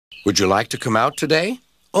Would you like to come out today?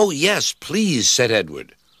 Oh, yes, please, said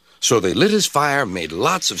Edward. So they lit his fire, made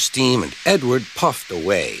lots of steam, and Edward puffed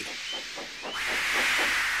away.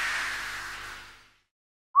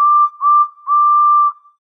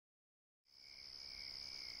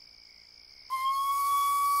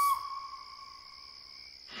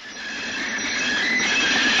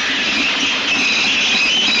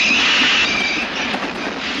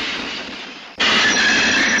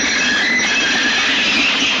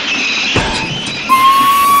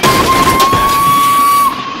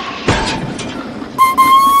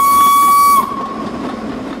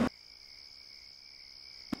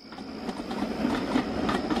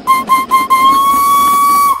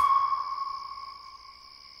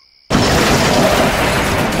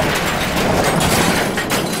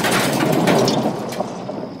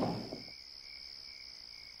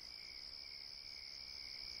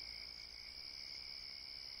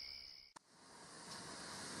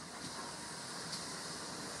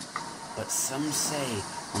 But some say,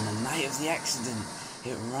 on the night of the accident,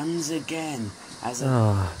 it runs again as a...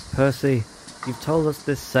 Ah, Percy, you've told us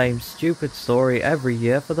this same stupid story every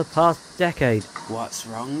year for the past decade. What's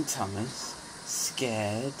wrong, Thomas?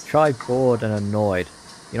 Scared? Try bored and annoyed.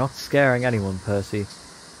 You're not scaring anyone, Percy.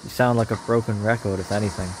 You sound like a broken record, if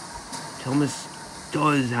anything. Thomas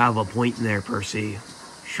does have a point there, Percy.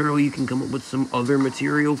 Surely you can come up with some other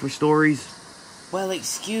material for stories? Well,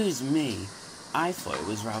 excuse me. I thought it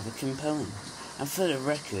was rather compelling. And for the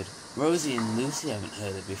record, Rosie and Lucy haven't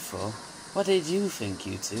heard it before. What did you think,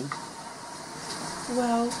 you two?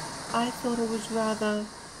 Well, I thought it was rather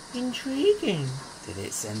intriguing. Did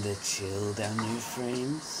it send a chill down your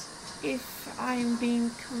frames? If I'm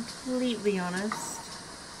being completely honest,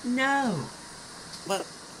 no. Well,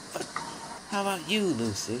 but how about you,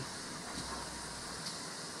 Lucy?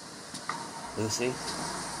 Lucy?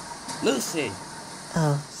 Lucy!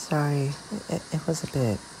 Oh, sorry. It was a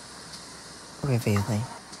bit revealing.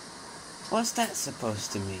 What's that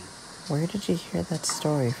supposed to mean? Where did you hear that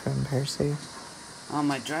story from, Percy? Oh,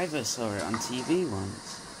 my driver saw it on TV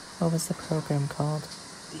once. What was the program called?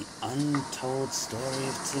 The Untold Story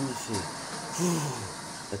of Timothy.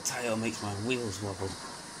 Whew, the title makes my wheels wobble.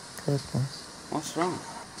 Goodness. What's wrong?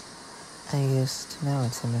 I used to know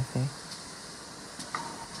Timothy.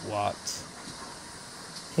 What?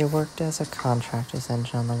 He worked as a contractor's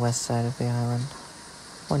engine on the west side of the island.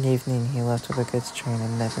 One evening he left with a goods train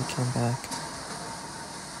and never came back.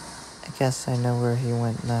 I guess I know where he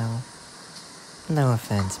went now. No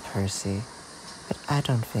offense, Percy, but I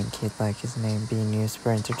don't think he'd like his name being used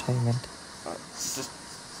for entertainment.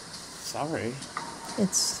 Sorry.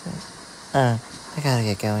 It's... I gotta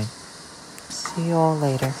get going. See you all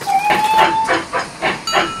later.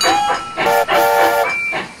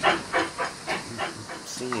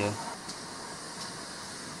 See ya.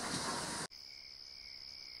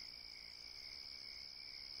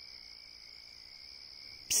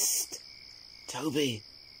 Psst. Toby,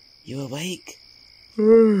 you awake?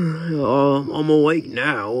 I'm awake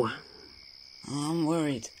now. I'm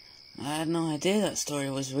worried. I had no idea that story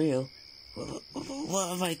was real. What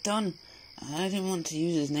have I done? I didn't want to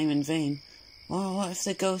use his name in vain. What if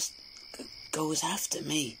the ghost goes after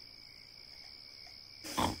me?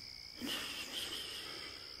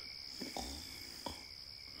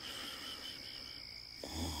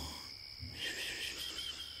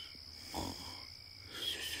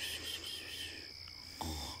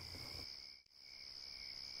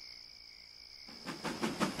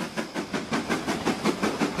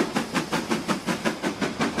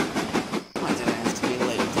 Why did I have to be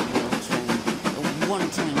late with the middle train? The one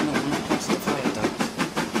time no one across the viaduct.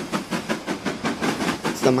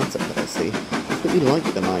 What's the matter, Percy? I thought you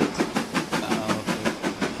liked the night. Oh,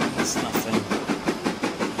 it's nothing.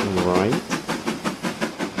 Right?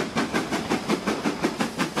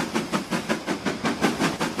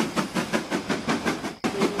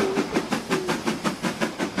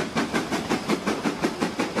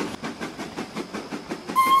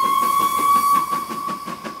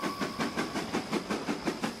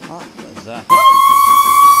 What was that?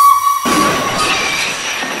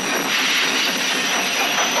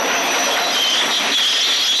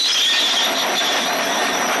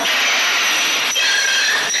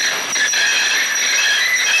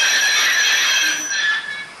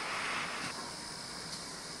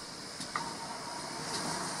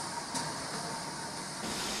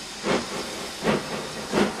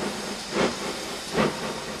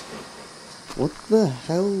 What the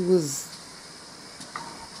hell was...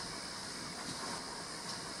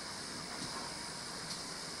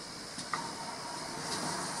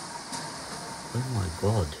 Oh my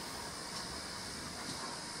god.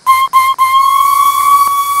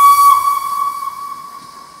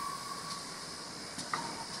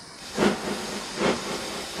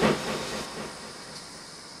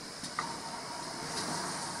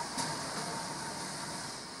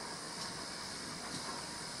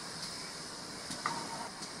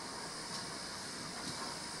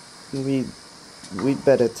 We'd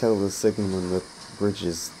better tell the signalman the bridge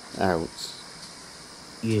is out.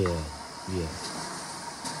 Yeah.